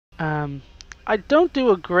I don't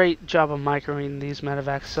do a great job of microing these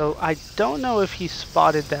medevacs, so I don't know if he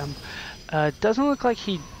spotted them. It doesn't look like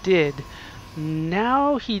he did.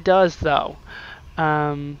 Now he does, though.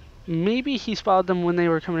 Maybe he spotted them when they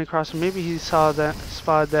were coming across, or maybe he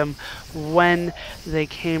spotted them when they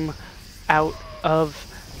came out of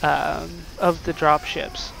the drop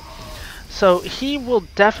ships. So he will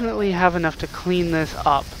definitely have enough to clean this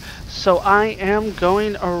up. So I am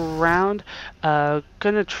going around,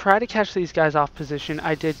 gonna try to catch these guys off position.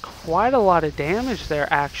 I did quite a lot of damage there,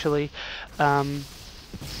 actually. Um,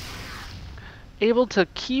 Able to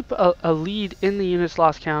keep a lead in the units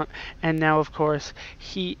lost count, and now of course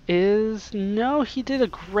he is, no, he did a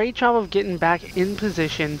great job of getting back in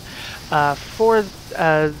position for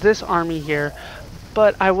this army here,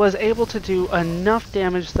 but I was able to do enough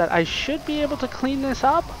damage that I should be able to clean this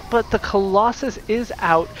up. But the Colossus is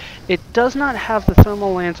out. It does not have the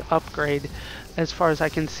thermal lance upgrade as far as I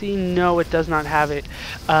can see. No, it does not have it.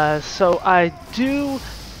 So I do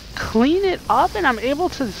clean it up, and I'm able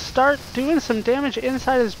to start doing some damage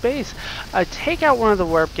inside his base. I take out one of the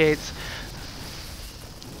warp gates,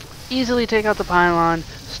 easily take out the pylon,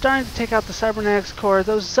 starting to take out the cybernetics core.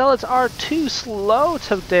 Those zealots are too slow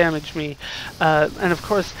to damage me. And of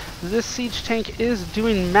course, this siege tank is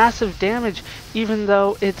doing massive damage, even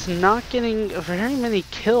though it's not getting very many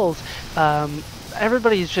kills.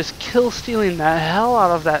 Everybody's just kill stealing the hell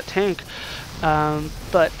out of that tank.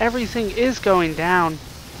 But everything is going down.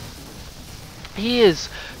 He is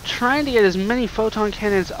trying to get as many photon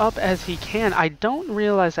cannons up as he can. I don't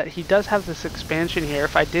realize that he does have this expansion here.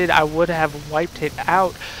 If I did, I would have wiped it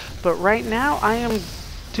out. But right now, I am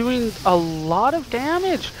doing a lot of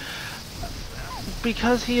damage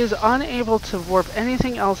because he is unable to warp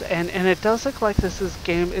anything else in, and it does look like this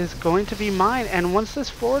game is going to be mine. And once this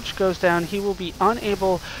forge goes down, he will be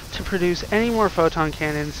unable to produce any more photon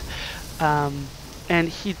cannons. And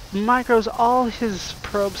he micros all his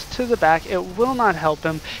probes to the back. It will not help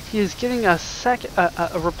him. He is getting a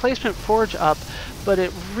replacement forge up, but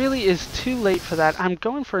it really is too late for that. I'm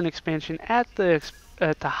going for an expansion at the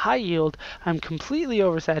high yield. I'm completely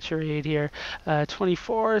oversaturated here.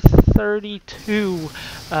 24, 32.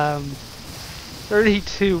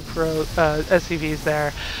 32 pro SCVs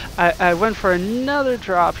there. I went for another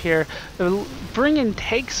drop here, bringing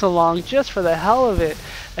tanks along just for the hell of it,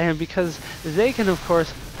 and because they can of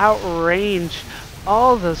course outrange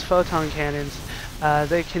all those photon cannons.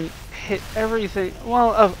 They can hit everything.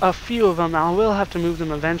 Well, a few of them. I will have to move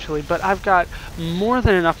them eventually, but I've got more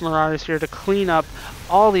than enough Marauders here to clean up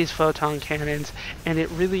all these photon cannons, and it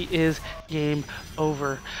really is game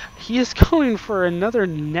over. He is going for another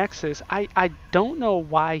Nexus. I don't know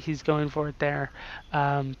why he's going for it there.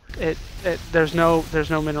 There's no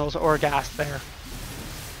minerals or gas there.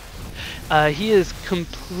 He is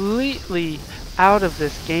completely out of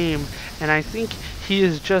this game, and I think he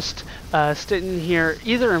is just sitting here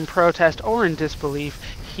either in protest or in disbelief.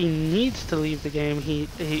 He needs to leave the game. He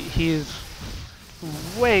is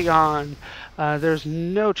way gone. There's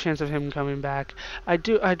no chance of him coming back. I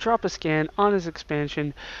drop a scan on his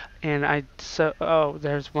expansion, and oh,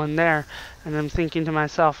 there's one there, and I'm thinking to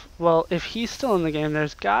myself, well, if he's still in the game,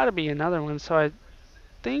 there's got to be another one. So I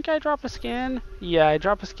think I drop a scan. Yeah, I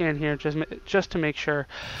drop a scan here just to make sure.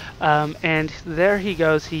 And there he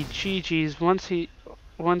goes. He GG's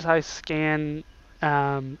once I scan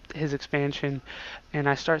his expansion and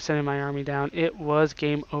I start sending my army down. It was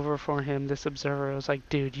game over for him. This observer was like,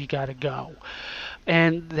 dude, you gotta go.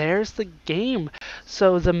 And there's the game.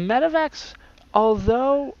 So the medevacs,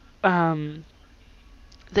 although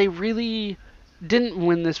they really didn't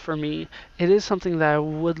win this for me, it is something that I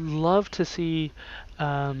would love to see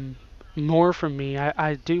more from me.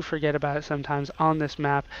 I do forget about it sometimes on this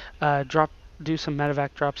map. Do some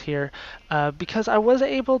medevac drops here because I was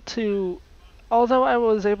able to, although I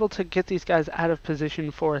was able to get these guys out of position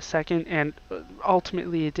for a second, and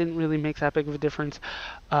ultimately it didn't really make that big of a difference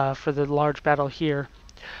for the large battle here.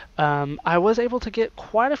 I was able to get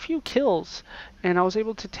quite a few kills, and I was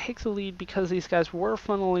able to take the lead because these guys were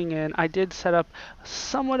funneling in. I did set up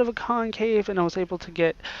somewhat of a concave, and I was able to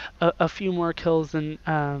get a few more kills than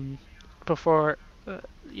before.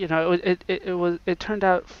 You know, it turned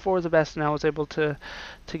out for the best, and I was able to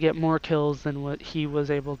get more kills than what he was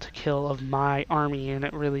able to kill of my army, and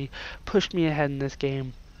it really pushed me ahead in this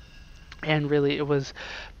game. And really, it was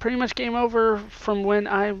pretty much game over from when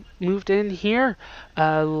I moved in here.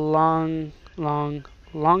 Long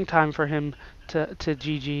time for him to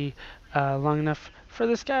GG. Long enough for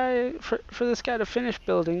this guy to finish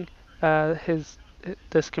building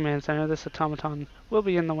this command center. This automaton will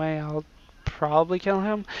be in the way. I'll probably kill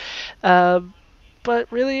him.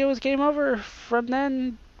 But really, it was game over. From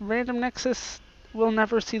then, Random Nexus will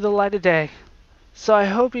never see the light of day. So I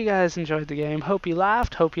hope you guys enjoyed the game. Hope you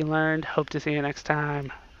laughed. Hope you learned. Hope to see you next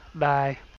time. Bye.